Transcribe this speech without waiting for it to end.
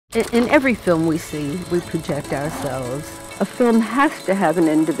In every film we see, we project ourselves. A film has to have an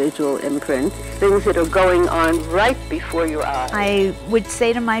individual imprint, things that are going on right before your eyes. I would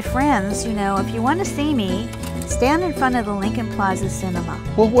say to my friends, you know, if you want to see me, stand in front of the Lincoln Plaza Cinema.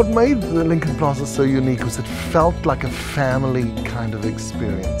 Well, what made the Lincoln Plaza so unique was it felt like a family kind of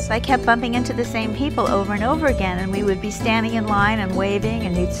experience. I kept bumping into the same people over and over again, and we would be standing in line and waving,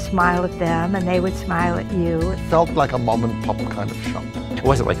 and you'd smile at them, and they would smile at you. It felt like a mom and pop kind of shop. It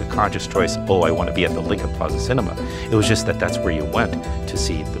wasn't like a conscious choice, oh, I want to be at the Lincoln Plaza Cinema. It was just that that's where you went to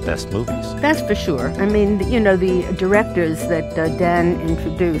see the best movies. That's for sure. I mean, you know, the directors that Dan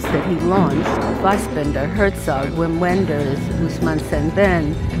introduced, that he launched, Fassbinder, Herzog, Wim Wenders, Ousmane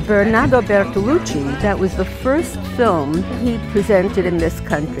Sembène, Bernardo Bertolucci, that was the first film he presented in this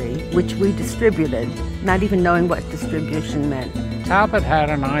country, which we distributed, not even knowing what distribution meant. Talbot had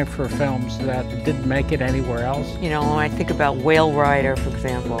an eye for films that didn't make it anywhere else. You know, when I think about Whale Rider, for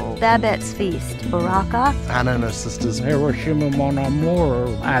example. Babette's Feast, Baraka. Anna and her sisters. Hiroshima Mon Amour,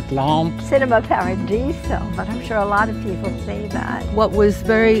 Atlante. Cinema Paradiso, but I'm sure a lot of people say that. What was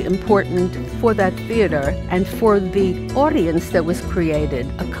very important for that theater and for the audience that was created,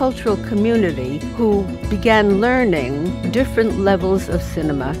 a cultural community who began learning different levels of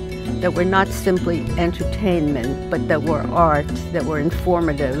cinema that were not simply entertainment, but that were art, that were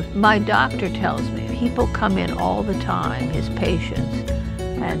informative. My doctor tells me people come in all the time, his patients,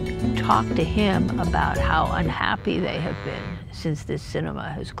 and talk to him about how unhappy they have been since this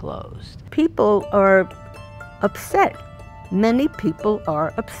cinema has closed. People are upset. Many people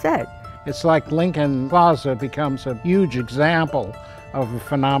are upset. It's like Lincoln Plaza becomes a huge example of a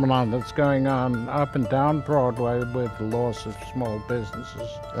phenomenon that's going on up and down Broadway with the loss of small businesses.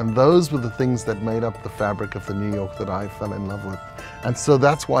 And those were the things that made up the fabric of the New York that I fell in love with. And so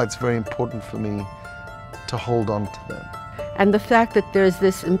that's why it's very important for me to hold on to them. And the fact that there's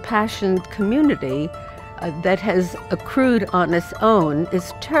this impassioned community that has accrued on its own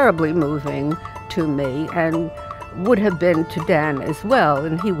is terribly moving to me, and would have been to Dan as well,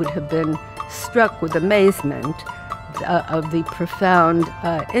 and he would have been struck with amazement of the profound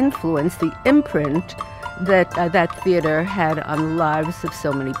influence, the imprint that that theater had on the lives of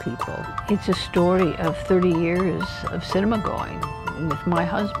so many people. It's a story of 30 years of cinema going with my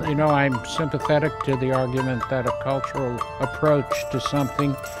husband. You know, I'm sympathetic to the argument that a cultural approach to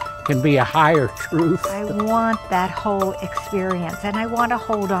something can be a higher truth. I want that whole experience, and I want to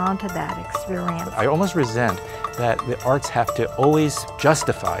hold on to that experience. I almost resent that the arts have to always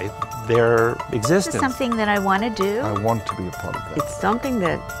justify their existence. It's something that I want to do. I want to be a part of that. It's something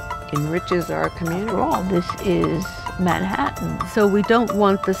that enriches our community. After all, this is Manhattan. So we don't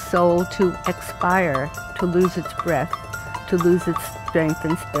want the soul to expire, to lose its breath, to lose its strength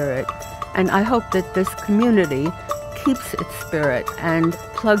and spirit. And I hope that this community keeps its spirit and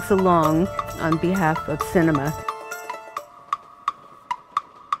plugs along on behalf of cinema.